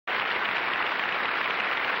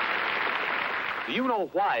Do you know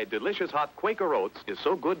why delicious hot Quaker Oats is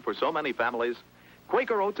so good for so many families?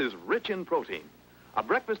 Quaker Oats is rich in protein. A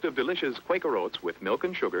breakfast of delicious Quaker Oats with milk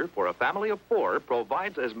and sugar for a family of 4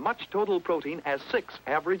 provides as much total protein as 6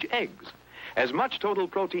 average eggs, as much total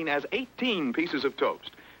protein as 18 pieces of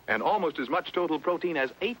toast, and almost as much total protein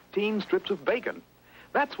as 18 strips of bacon.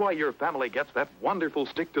 That's why your family gets that wonderful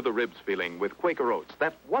stick-to-the-ribs feeling with Quaker Oats,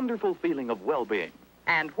 that wonderful feeling of well-being.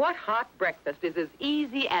 And what hot breakfast is as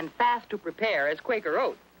easy and fast to prepare as Quaker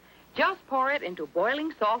Oats? Just pour it into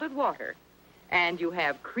boiling salted water, and you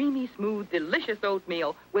have creamy, smooth, delicious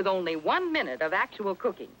oatmeal with only 1 minute of actual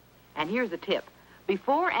cooking. And here's a tip.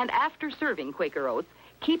 Before and after serving Quaker Oats,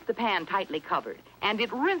 keep the pan tightly covered, and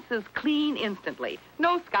it rinses clean instantly.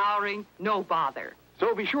 No scouring, no bother.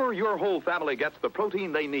 So be sure your whole family gets the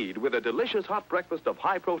protein they need with a delicious hot breakfast of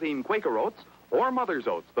high-protein Quaker Oats or Mother's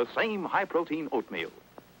Oats, the same high-protein oatmeal.